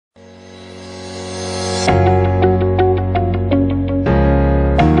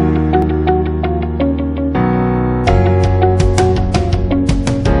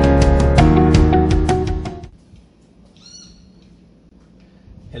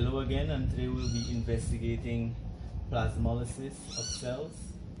Hello again, and today we'll be investigating plasmolysis of cells.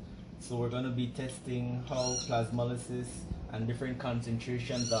 So we're going to be testing how plasmolysis and different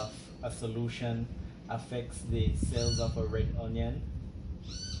concentrations of a solution affects the cells of a red onion.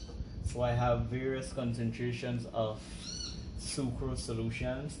 So I have various concentrations of sucrose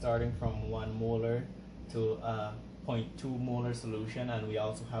solution starting from 1 molar to a 0.2 molar solution, and we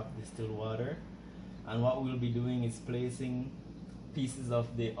also have distilled water. And what we'll be doing is placing pieces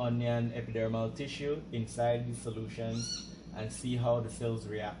of the onion epidermal tissue inside the solutions and see how the cells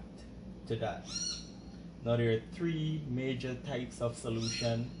react to that. Now there are three major types of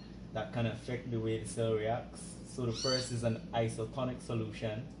solution that can affect the way the cell reacts. So the first is an isotonic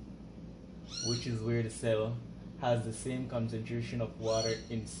solution, which is where the cell has the same concentration of water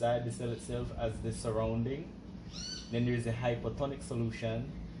inside the cell itself as the surrounding. Then there is a hypotonic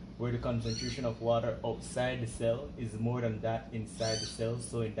solution, where the concentration of water outside the cell is more than that inside the cell.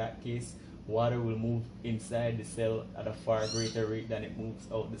 So in that case, water will move inside the cell at a far greater rate than it moves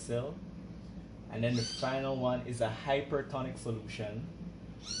out the cell. And then the final one is a hypertonic solution,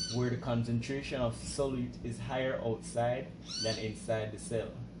 where the concentration of solute is higher outside than inside the cell.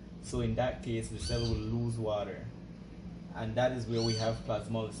 So in that case, the cell will lose water. And that is where we have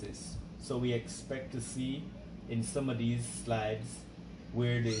plasmolysis. So we expect to see in some of these slides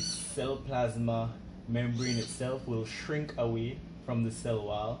where the cell plasma membrane itself will shrink away from the cell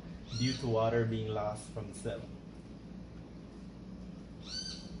wall due to water being lost from the cell.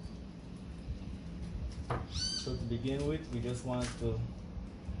 So to begin with, we just want to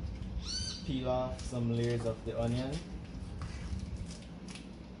peel off some layers of the onion.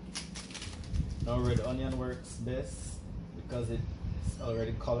 Now red onion works best because it's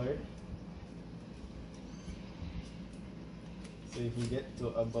already colored. So if we get to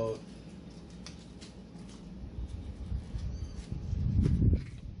about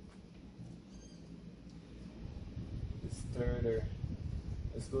this third, or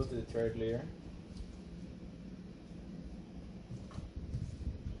let's go to the third layer.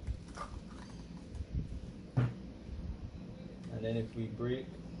 And then if we break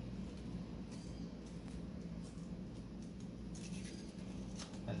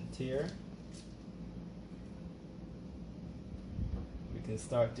and tear, we can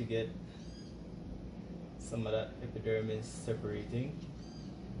start to get some of that epidermis separating.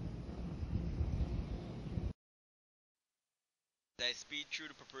 As I speed through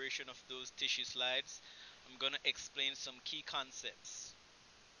the preparation of those tissue slides, I'm going to explain some key concepts.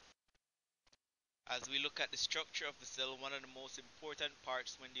 As we look at the structure of the cell, one of the most important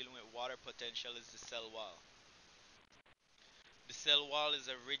parts when dealing with water potential is the cell wall. The cell wall is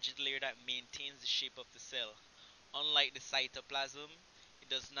a rigid layer that maintains the shape of the cell. Unlike the cytoplasm, it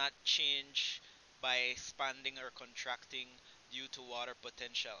does not change by expanding or contracting due to water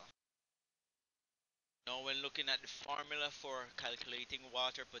potential. Now when looking at the formula for calculating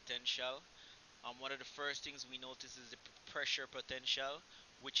water potential, one of the first things we notice is the pressure potential,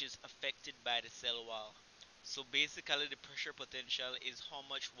 which is affected by the cell wall. So basically the pressure potential is how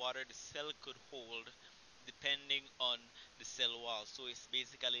much water the cell could hold depending on the cell wall. So it's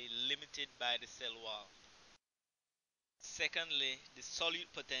basically limited by the cell wall. Secondly, the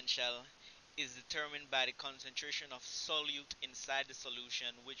solute potential is determined by the concentration of solute inside the solution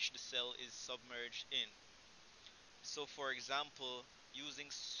which the cell is submerged in. So for example, using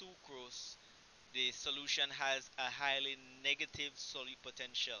sucrose, the solution has a highly negative solute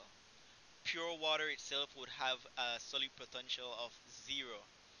potential. Pure water itself would have a solute potential of 0.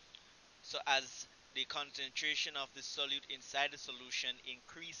 So as the concentration of the solute inside the solution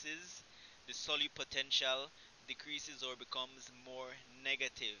increases, the solute potential decreases or becomes more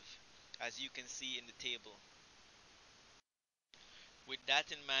negative, as you can see in the table. With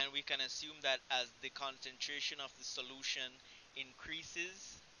that in mind, we can assume that as the concentration of the solution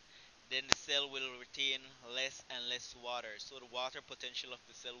increases, then the cell will retain less and less water, so the water potential of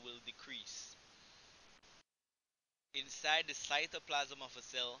the cell will decrease. Inside the cytoplasm of a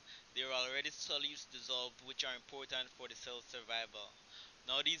cell, there are already solutes dissolved which are important for the cell's survival.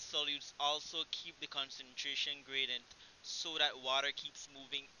 Now these solutes also keep the concentration gradient so that water keeps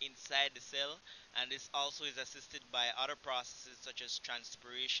moving inside the cell, and this also is assisted by other processes such as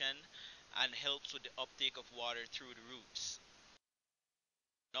transpiration and helps with the uptake of water through the roots.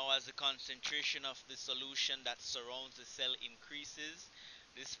 Now as the concentration of the solution that surrounds the cell increases,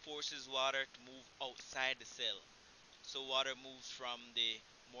 this forces water to move outside the cell. So water moves from the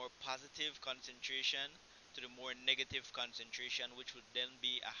more positive concentration to the more negative concentration, which would then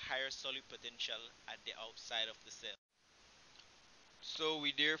be a higher solute potential at the outside of the cell. So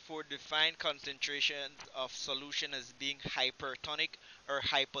we therefore define concentration of solution as being hypertonic or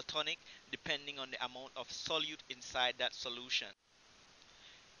hypotonic depending on the amount of solute inside that solution.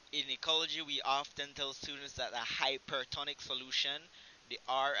 In ecology, we often tell students that a hypertonic solution, the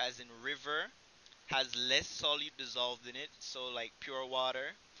R as in river, has less solute dissolved in it, so like pure water.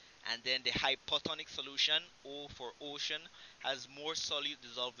 And then the hypotonic solution, O for ocean, has more solute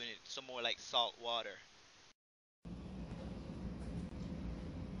dissolved in it, so more like salt water.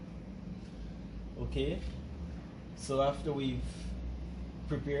 Okay, so after we've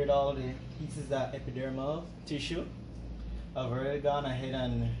prepared all the pieces of epidermal tissue, I've already gone ahead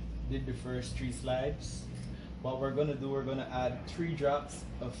and did the first 3 slides. What we're going to do, we're going to add 3 drops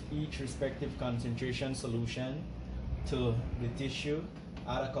of each respective concentration solution to the tissue,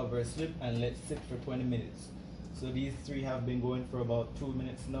 add a cover slip, and let sit for 20 minutes. So these 3 have been going for about 2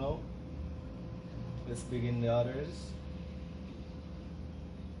 minutes now. Let's begin the others.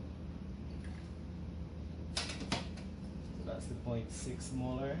 So that's the 0.6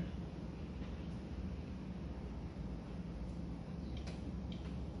 molar.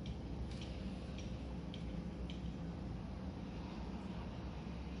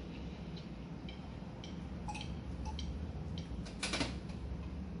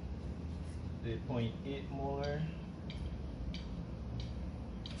 The 0.8 molar.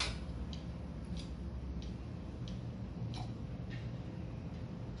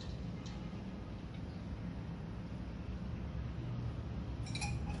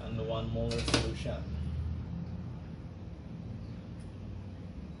 And the 1 molar solution.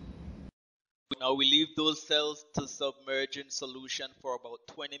 Now we leave those cells to submerge in solution for about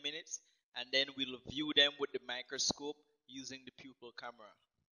 20 minutes and then we'll view them with the microscope using the pupil camera.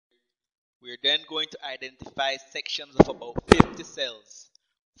 We're then going to identify sections of about 50 cells.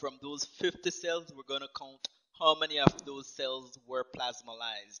 From those 50 cells, we're going to count how many of those cells were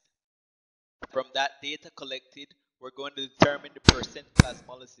plasmolyzed. From that data collected, we're going to determine the percent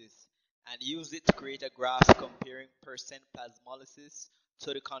plasmolysis and use it to create a graph comparing percent plasmolysis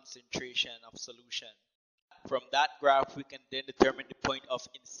to the concentration of solution. From that graph, we can then determine the point of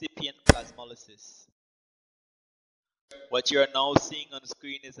incipient plasmolysis. What you are now seeing on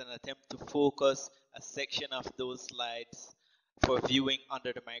screen is an attempt to focus a section of those slides for viewing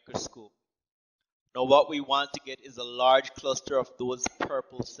under the microscope. Now what we want to get is a large cluster of those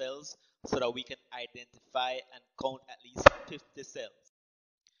purple cells so that we can identify and count at least 50 cells.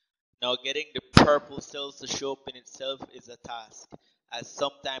 Now getting the purple cells to show up in itself is a task, as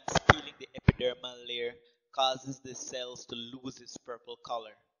sometimes peeling the epidermal layer causes the cells to lose its purple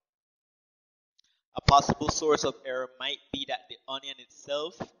color. A possible source of error might be that the onion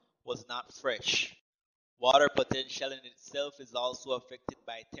itself was not fresh. Water potential in itself is also affected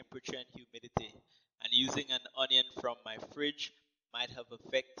by temperature and humidity, and using an onion from my fridge might have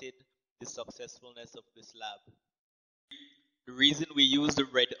affected the successfulness of this lab. The reason we use the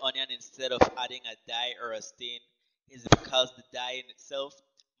red onion instead of adding a dye or a stain is because the dye in itself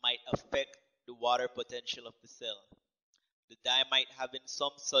might affect the water potential of the cell. The dye might have in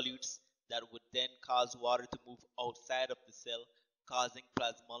some solutes that would then cause water to move outside of the cell, causing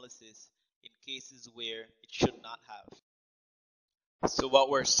plasmolysis in cases where it should not have. So what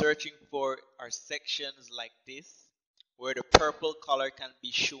we're searching for are sections like this, where the purple color can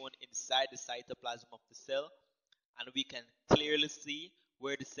be shown inside the cytoplasm of the cell, and we can clearly see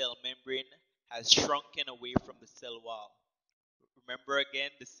where the cell membrane has shrunken away from the cell wall. Remember again,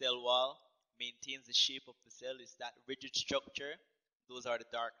 the cell wall maintains the shape of the cell, is that rigid structure. Those are the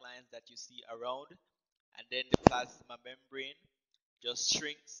dark lines that you see around. And then the plasma membrane just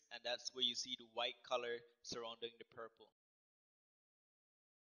shrinks, and that's where you see the white color surrounding the purple.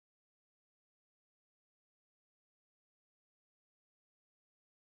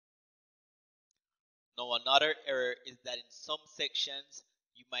 Now another error is that in some sections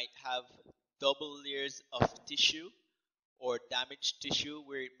you might have double layers of tissue or damaged tissue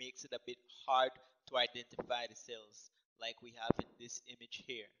where it makes it a bit hard to identify the cells, like we have in this image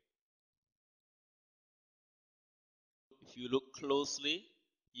here. If you look closely,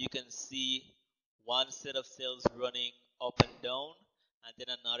 you can see one set of cells running up and down, and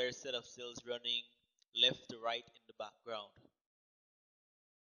then another set of cells running left to right in the background.